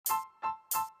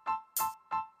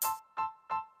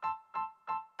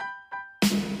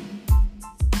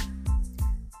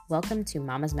Welcome to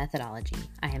Mama's Methodology.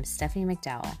 I am Stephanie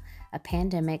McDowell, a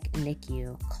pandemic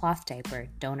NICU, cloth diaper,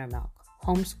 donor milk,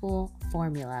 homeschool,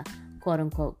 formula,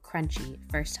 quote-unquote crunchy,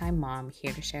 first-time mom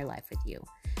here to share life with you.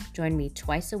 Join me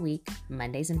twice a week,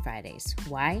 Mondays and Fridays.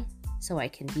 Why? So I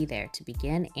can be there to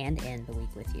begin and end the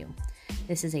week with you.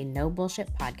 This is a no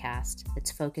bullshit podcast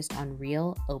that's focused on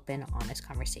real, open, honest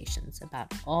conversations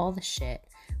about all the shit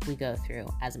we go through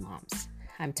as moms.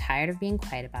 I'm tired of being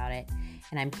quiet about it,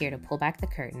 and I'm here to pull back the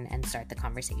curtain and start the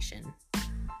conversation.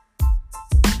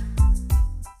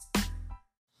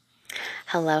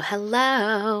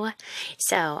 Hello.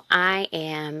 So I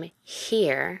am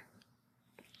here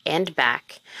and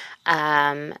back.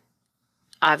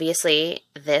 Obviously,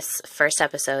 this first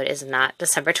episode is not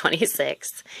December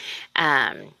 26th.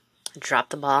 Dropped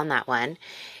the ball on that one.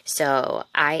 So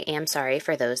I am sorry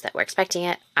for those that were expecting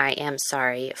it. I am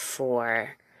sorry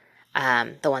for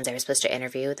the ones I was supposed to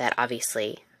interview that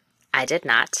obviously I did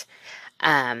not.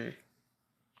 Yeah.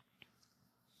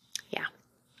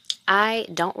 I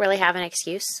don't really have an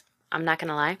excuse. I'm not going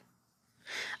to lie.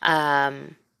 I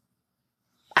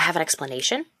have an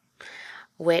explanation,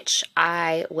 which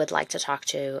I would like to talk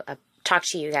to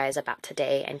you guys about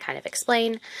today and kind of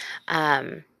explain.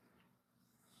 I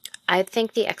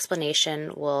think the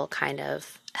explanation will kind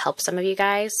of help some of you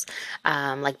guys,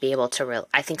 be able to,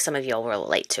 I think some of you will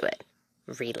relate to it.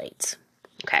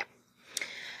 Okay.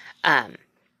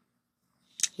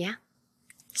 Yeah.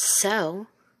 So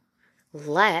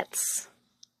let's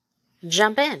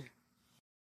jump in.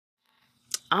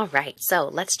 All right. So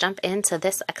let's jump into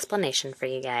this explanation for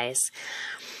you guys.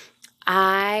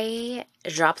 I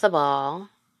dropped the ball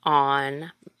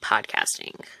on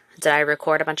podcasting. Did I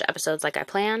record a bunch of episodes like I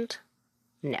planned?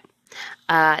 No.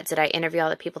 Did I interview all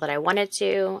the people that I wanted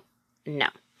to? No.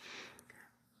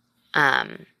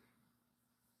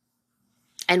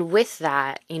 And with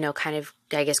that, kind of,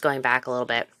 I guess going back a little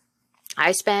bit,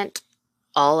 I spent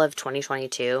all of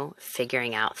 2022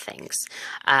 figuring out things.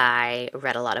 I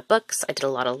read a lot of books. I did a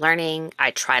lot of learning.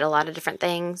 I tried a lot of different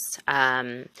things.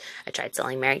 I tried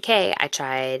selling Mary Kay. I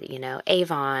tried,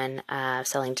 Avon,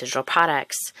 selling digital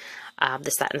products,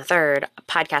 this, that, and the third,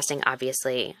 podcasting,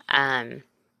 obviously. And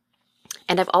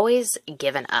I've always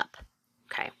given up.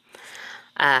 Okay.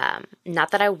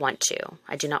 Not that I want to.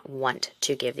 I do not want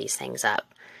to give these things up.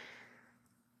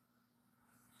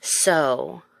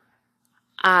 So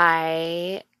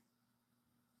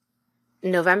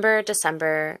November,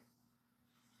 December,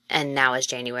 and now is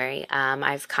January,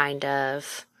 I've kind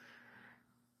of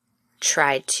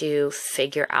tried to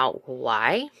figure out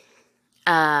why.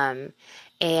 And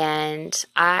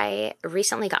I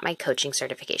recently got my coaching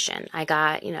certification. I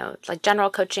got,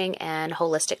 general coaching and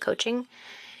holistic coaching.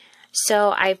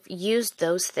 So I've used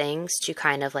those things to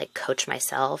kind of coach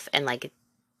myself and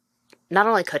not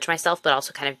only coach myself, but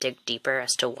also kind of dig deeper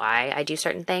as to why I do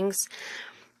certain things.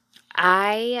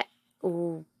 I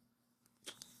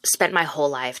spent my whole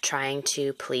life trying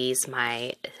to please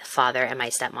my father and my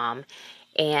stepmom.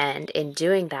 And in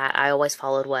doing that, I always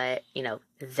followed what,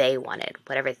 they wanted,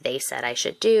 whatever they said I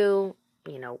should do,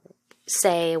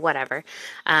 say, whatever.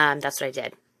 That's what I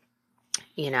did.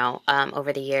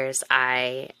 Over the years,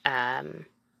 I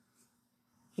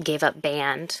gave up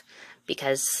band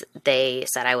because they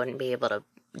said I wouldn't be able to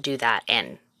do that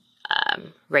in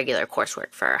regular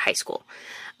coursework for high school.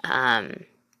 I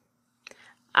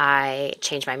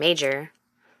changed my major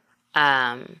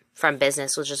from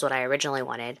business, which is what I originally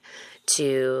wanted,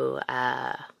 to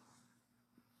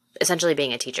essentially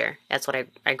being a teacher. That's what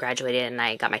I graduated, and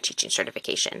I got my teaching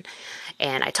certification.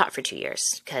 And I taught for 2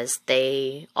 years because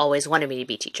they always wanted me to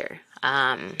be a teacher.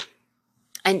 And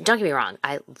don't get me wrong,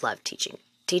 I love teaching.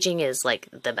 Teaching is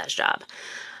the best job.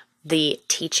 The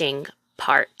teaching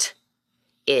part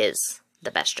is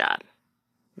the best job,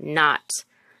 not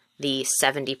the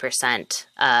 70%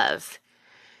 of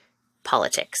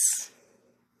politics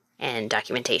and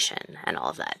documentation and all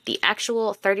of that. The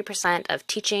actual 30% of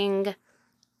teaching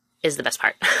is the best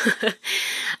part.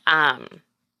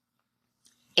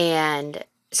 And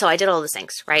so I did all those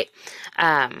things, right?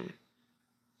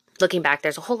 Looking back,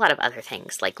 there's a whole lot of other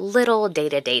things, little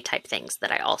day-to-day type things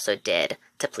that I also did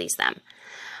to please them.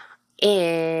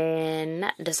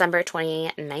 In December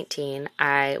 2019,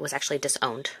 I was actually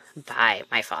disowned by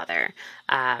my father.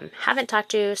 Haven't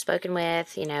talked to, spoken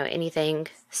with, anything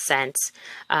since,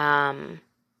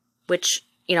 which,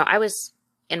 I was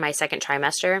in my second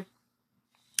trimester.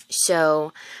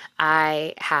 So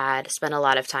I had spent a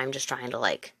lot of time just trying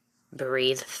to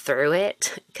breathe through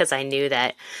it because I knew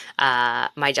that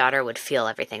my daughter would feel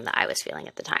everything that I was feeling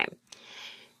at the time.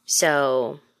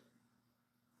 So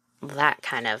that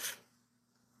kind of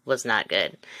was not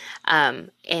good.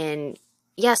 And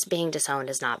yes, being disowned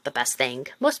is not the best thing.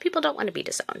 Most people don't want to be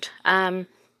disowned.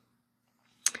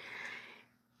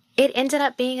 It ended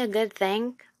up being a good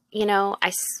thing.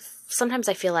 Sometimes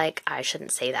I feel like I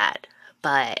shouldn't say that,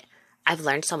 but I've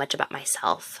learned so much about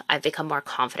myself. I've become more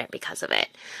confident because of it.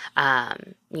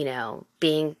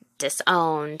 Being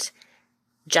disowned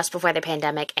just before the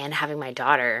pandemic and having my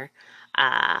daughter,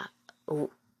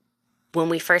 when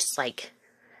we first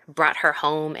brought her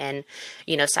home and,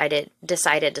 decided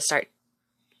to start,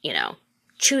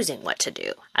 choosing what to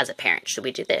do as a parent. Should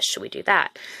we do this? Should we do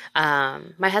that?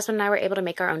 My husband and I were able to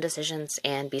make our own decisions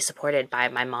and be supported by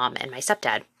my mom and my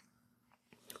stepdad,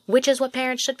 which is what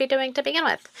parents should be doing to begin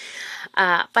with.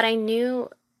 But I knew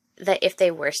that if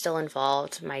they were still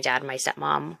involved, my dad and my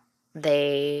stepmom,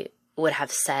 they would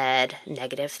have said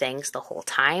negative things the whole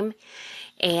time.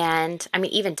 And I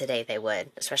mean, even today they would,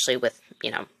 especially with,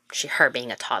 her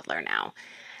being a toddler now,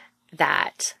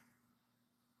 that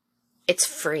it's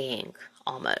freeing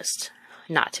almost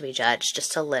not to be judged,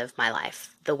 just to live my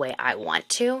life the way I want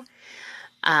to.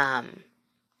 And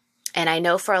I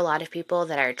know for a lot of people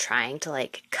that are trying to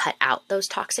cut out those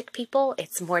toxic people,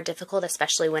 it's more difficult,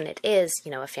 especially when it is,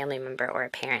 a family member or a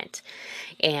parent.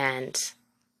 And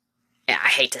I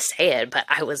hate to say it, but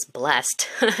I was blessed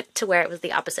to where it was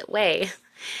the opposite way.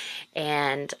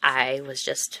 And I was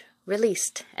just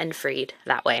released and freed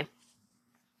that way.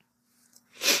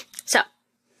 So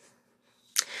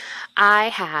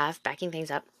backing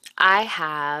things up, I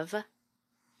have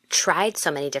tried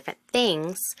so many different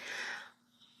things,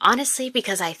 honestly,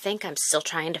 because I think I'm still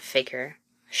trying to figure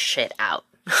shit out.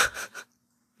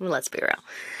 Let's be real.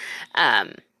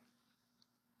 I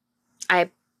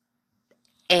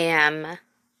am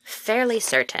fairly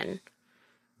certain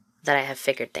that I have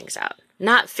figured things out.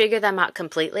 Not figure them out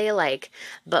completely,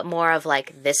 but more of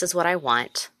this is what I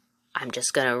want. I'm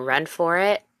just going to run for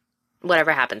it.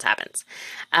 Whatever happens, happens.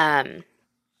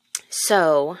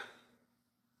 So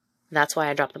that's why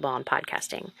I dropped the ball on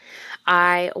podcasting.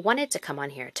 I wanted to come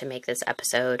on here to make this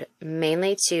episode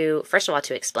mainly to, first of all,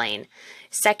 to explain.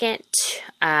 Second,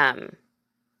 weird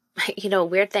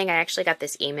thing, I actually got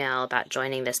this email about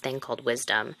joining this thing called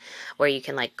Wisdom, where you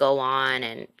can go on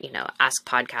and, ask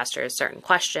podcasters certain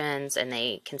questions and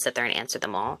they can sit there and answer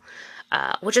them all,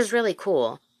 which is really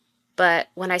cool. But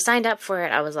when I signed up for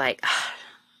it, I was like, oh,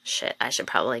 shit, I should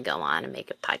probably go on and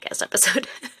make a podcast episode.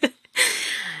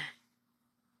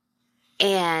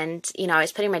 And, I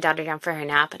was putting my daughter down for her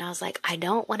nap and I was like, I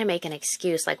don't want to make an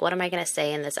excuse. What am I going to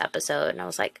say in this episode? And I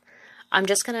was like, I'm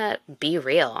just going to be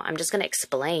real. I'm just going to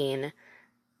explain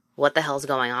what the hell's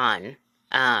going on.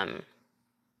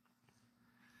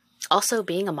 Also,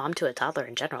 being a mom to a toddler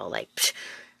in general,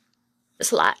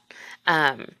 it's a lot.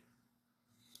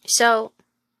 So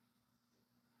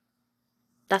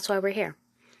that's why we're here.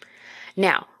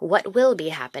 Now, what will be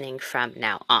happening from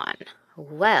now on?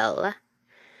 Well,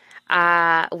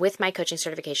 with my coaching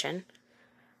certification,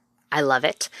 I love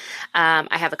it.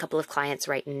 I have a couple of clients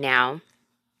right now.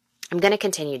 I'm going to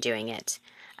continue doing it.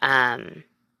 And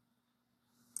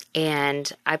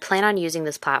I plan on using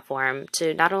this platform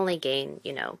to not only gain,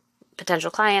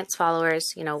 potential clients,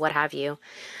 followers, what have you.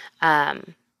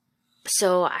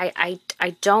 So I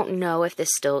don't know if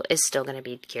this is still going to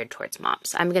be geared towards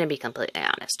moms. I'm going to be completely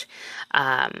honest.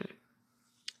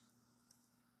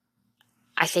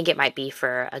 I think it might be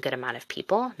for a good amount of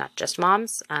people, not just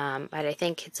moms. But I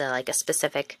think it's a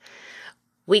specific,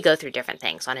 we go through different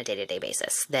things on a day-to-day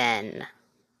basis than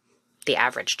the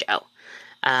average Joe.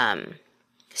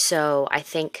 So I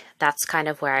think that's kind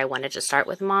of where I wanted to start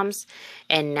with moms.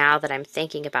 And now that I'm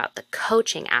thinking about the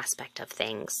coaching aspect of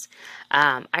things,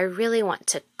 I really want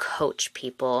to coach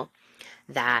people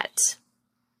that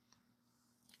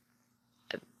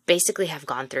basically have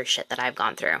gone through shit that I've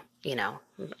gone through,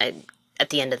 at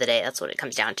the end of the day, that's what it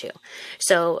comes down to.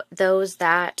 So those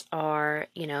that are,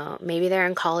 maybe they're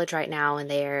in college right now and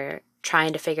they're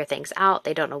trying to figure things out.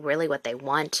 They don't know really what they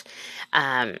want.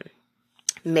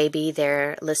 Maybe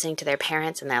they're listening to their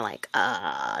parents and they're like,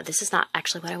 this is not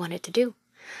actually what I wanted to do.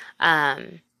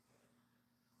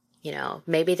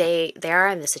 Maybe they are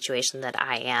in the situation that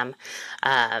I am,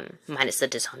 minus the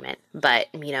disownment, but,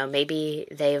 maybe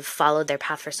they've followed their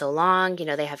path for so long,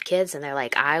 they have kids and they're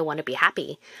like, I want to be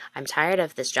happy. I'm tired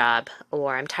of this job,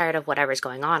 or I'm tired of whatever's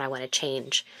going on. I want to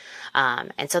change.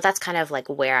 And so that's kind of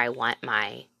where I want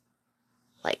my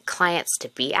clients to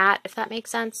be at, if that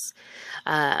makes sense.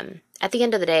 At the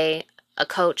end of the day, a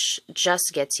coach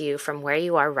just gets you from where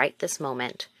you are right this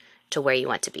moment to where you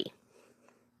want to be.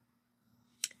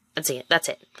 That's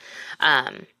it.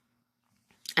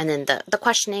 And then the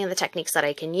questioning and the techniques that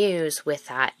I can use with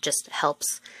that just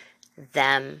helps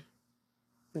them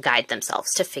guide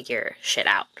themselves to figure shit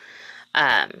out.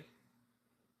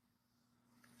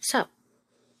 So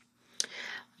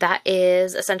that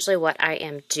is essentially what I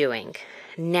am doing.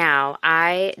 Now,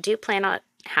 I do plan on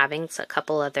having a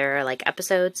couple other like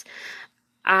episodes.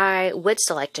 I would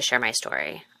still like to share my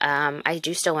story. I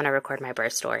do still want to record my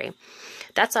birth story.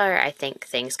 That's where I think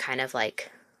things kind of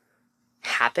like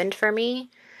happened for me,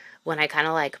 when I kind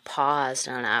of like paused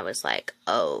and I was like,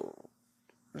 oh,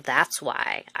 that's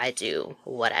why I do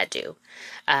what I do.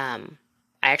 I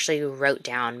actually wrote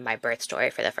down my birth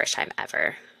story for the first time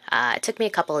ever. It took me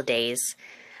a couple of days.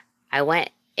 I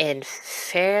went in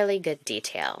fairly good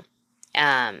detail.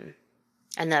 And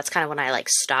that's kind of when I like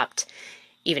stopped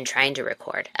even trying to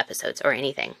record episodes or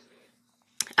anything.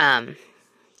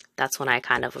 That's when I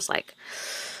kind of was like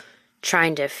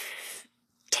trying to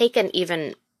take an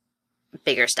even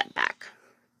bigger step back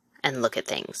and look at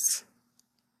things.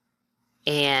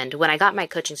 And when I got my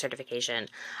coaching certification,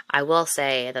 I will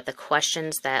say that the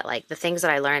questions that, like, the things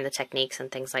that I learned, the techniques and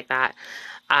things like that,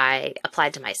 I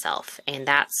applied to myself. And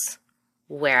that's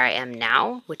where I am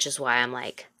now, which is why I'm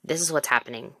like, this is what's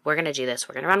happening. We're going to do this.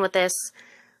 We're going to run with this.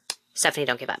 Stephanie,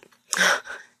 don't give up.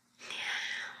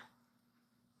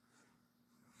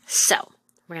 So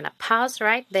we're going to pause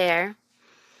right there.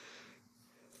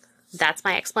 That's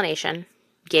my explanation.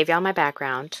 Gave y'all my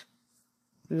background.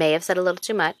 May have said a little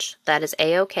too much. That is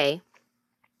A-okay.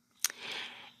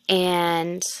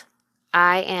 And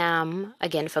I am,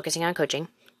 again, focusing on coaching.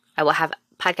 I will have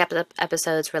podcast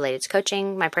episodes related to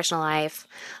coaching, my personal life,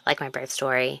 like my birth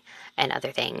story, and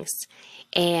other things.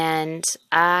 And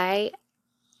I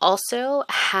also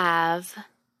have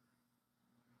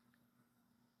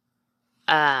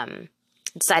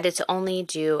decided to only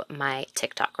do my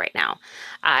TikTok right now.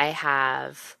 I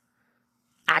have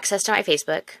access to my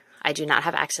Facebook. I do not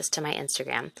have access to my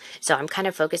Instagram. So I'm kind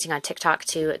of focusing on TikTok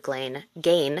to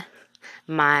gain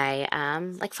my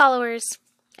like followers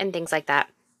and things like that.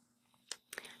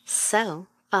 So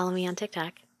follow me on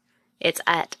TikTok. It's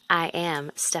at I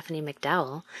am Stephanie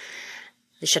McDowell.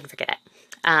 You shouldn't forget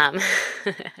it.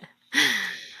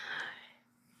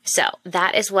 So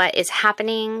that is what is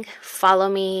happening. Follow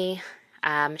me.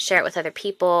 Share it with other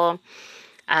people.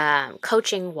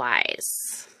 Coaching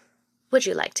wise, would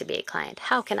you like to be a client?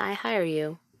 How can I hire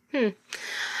you?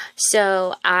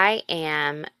 So I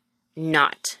am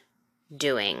not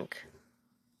doing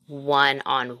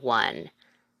one-on-one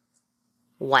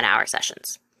 1-hour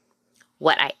sessions.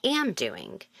 What I am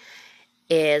doing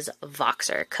is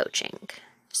Voxer coaching.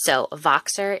 So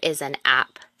Voxer is an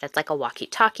app that's like a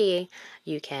walkie-talkie.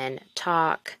 You can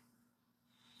talk.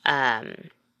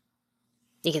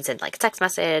 You can send like a text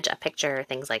message, a picture,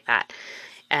 things like that.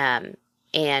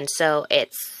 And so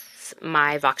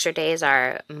my Voxer days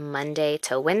are Monday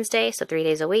to Wednesday, so 3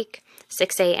 days a week,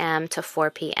 6 a.m. to 4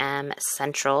 p.m.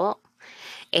 Central.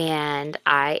 And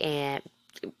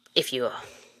if you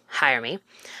hire me,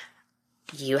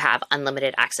 you have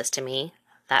unlimited access to me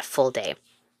that full day.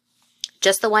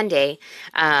 Just the one day.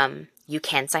 You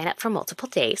can sign up for multiple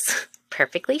days.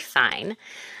 Perfectly fine.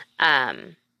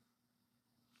 And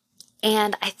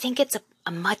I think it's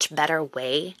a much better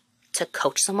way to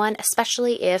coach someone,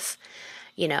 especially if,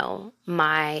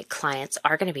 my clients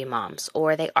are going to be moms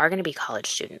or they are going to be college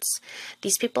students.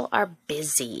 These people are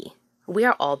busy. We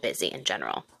are all busy in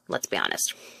general, let's be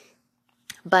honest.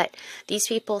 But these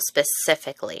people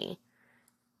specifically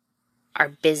are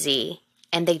busy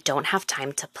and they don't have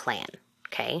time to plan,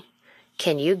 okay?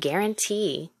 Can you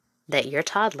guarantee that your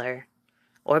toddler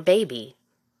or baby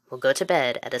will go to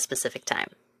bed at a specific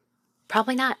time?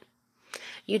 Probably not.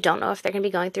 You don't know if they're going to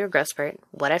be going through a growth spurt.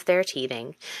 What if they're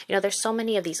teething? There's so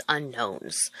many of these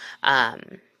unknowns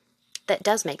that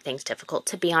does make things difficult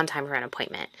to be on time for an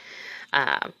appointment,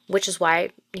 which is why,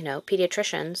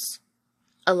 pediatricians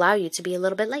allow you to be a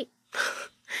little bit late.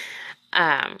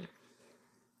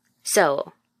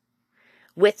 So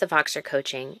with the Voxer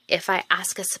coaching, if I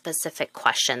ask a specific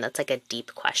question that's like a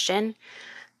deep question,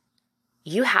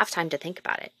 you have time to think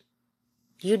about it.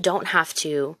 You don't have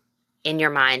to, in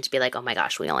your mind, be like, oh my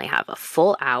gosh, we only have a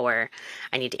full hour.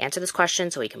 I need to answer this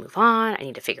question so we can move on. I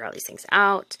need to figure all these things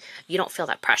out. You don't feel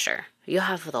that pressure. You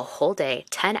have the whole day,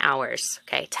 10 hours,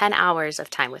 okay? 10 hours of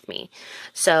time with me.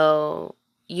 So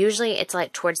usually it's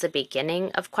like towards the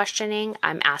beginning of questioning,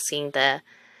 I'm asking the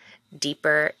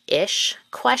deeper-ish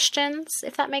questions,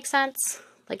 if that makes sense.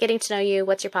 Like getting to know you,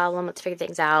 what's your problem, let's figure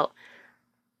things out.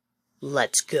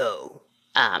 Let's go.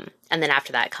 And then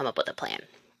after that, come up with a plan.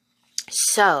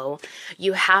 So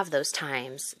you have those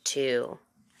times to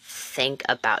think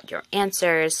about your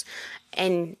answers,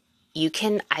 and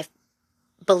I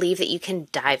believe that you can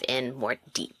dive in more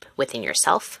deep within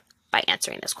yourself by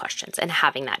answering those questions and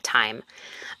having that time.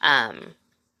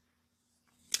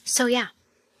 So yeah,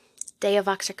 day of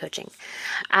Voxer coaching.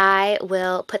 I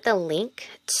will put the link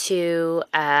to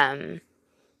hire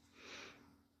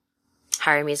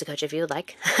me as a coach if you would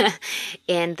like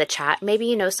in the chat. Maybe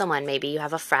you know someone, maybe you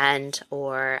have a friend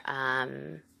or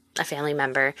a family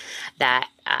member that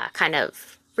kind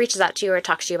of reaches out to you or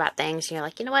talks to you about things, and you're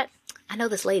like, you know what, I know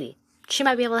this lady, she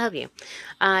might be able to help you,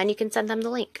 and you can send them the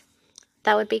link.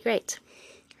 That would be great.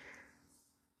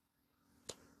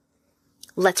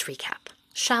 Let's recap,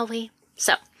 shall we?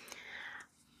 So,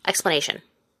 explanation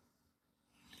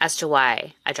as to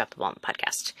why I dropped the ball on the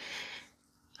podcast.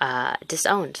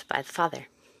 Disowned by the father.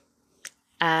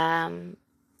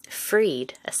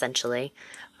 Freed, essentially,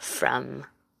 from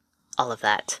all of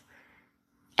that.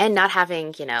 And not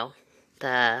having,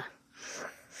 I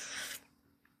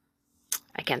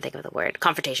can't think of the word,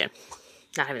 confrontation.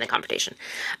 Not having the confrontation.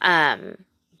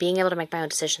 Being able to make my own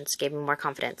decisions gave me more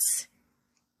confidence.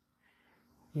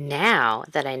 Now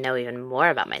that I know even more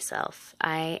about myself,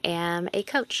 I am a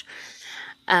coach.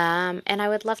 And I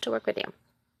would love to work with you.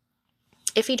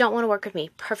 If you don't want to work with me,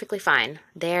 perfectly fine.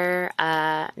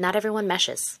 Not everyone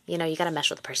meshes. You got to mesh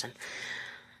with a person.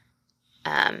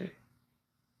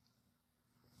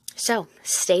 So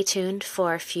stay tuned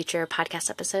for future podcast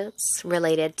episodes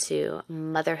related to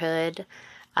motherhood,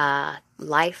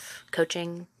 life,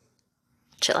 coaching,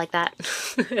 shit like that.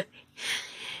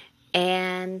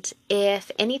 And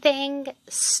if anything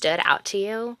stood out to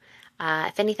you,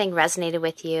 if anything resonated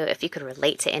with you, if you could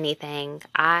relate to anything,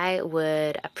 I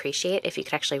would appreciate if you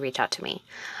could actually reach out to me.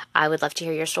 I would love to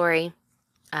hear your story.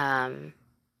 Or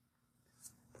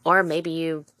maybe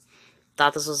you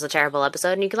thought this was a terrible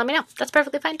episode and you can let me know. That's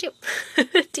perfectly fine too.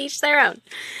 To each their own.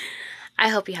 I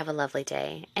hope you have a lovely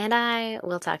day, and I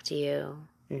will talk to you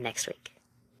next week.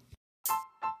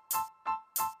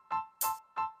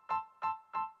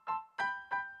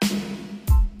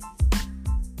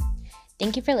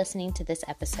 Thank you for listening to this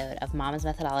episode of Mama's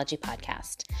Methodology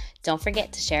Podcast. Don't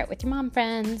forget to share it with your mom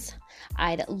friends.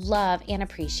 I'd love and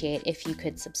appreciate if you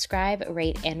could subscribe,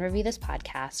 rate, and review this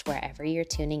podcast wherever you're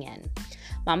tuning in.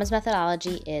 Mama's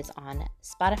Methodology is on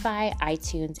Spotify,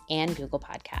 iTunes, and Google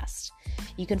Podcasts.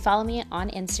 You can follow me on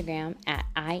Instagram at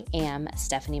I am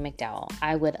Stephanie McDowell.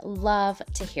 I would love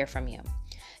to hear from you.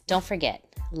 Don't forget,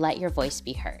 let your voice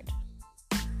be heard.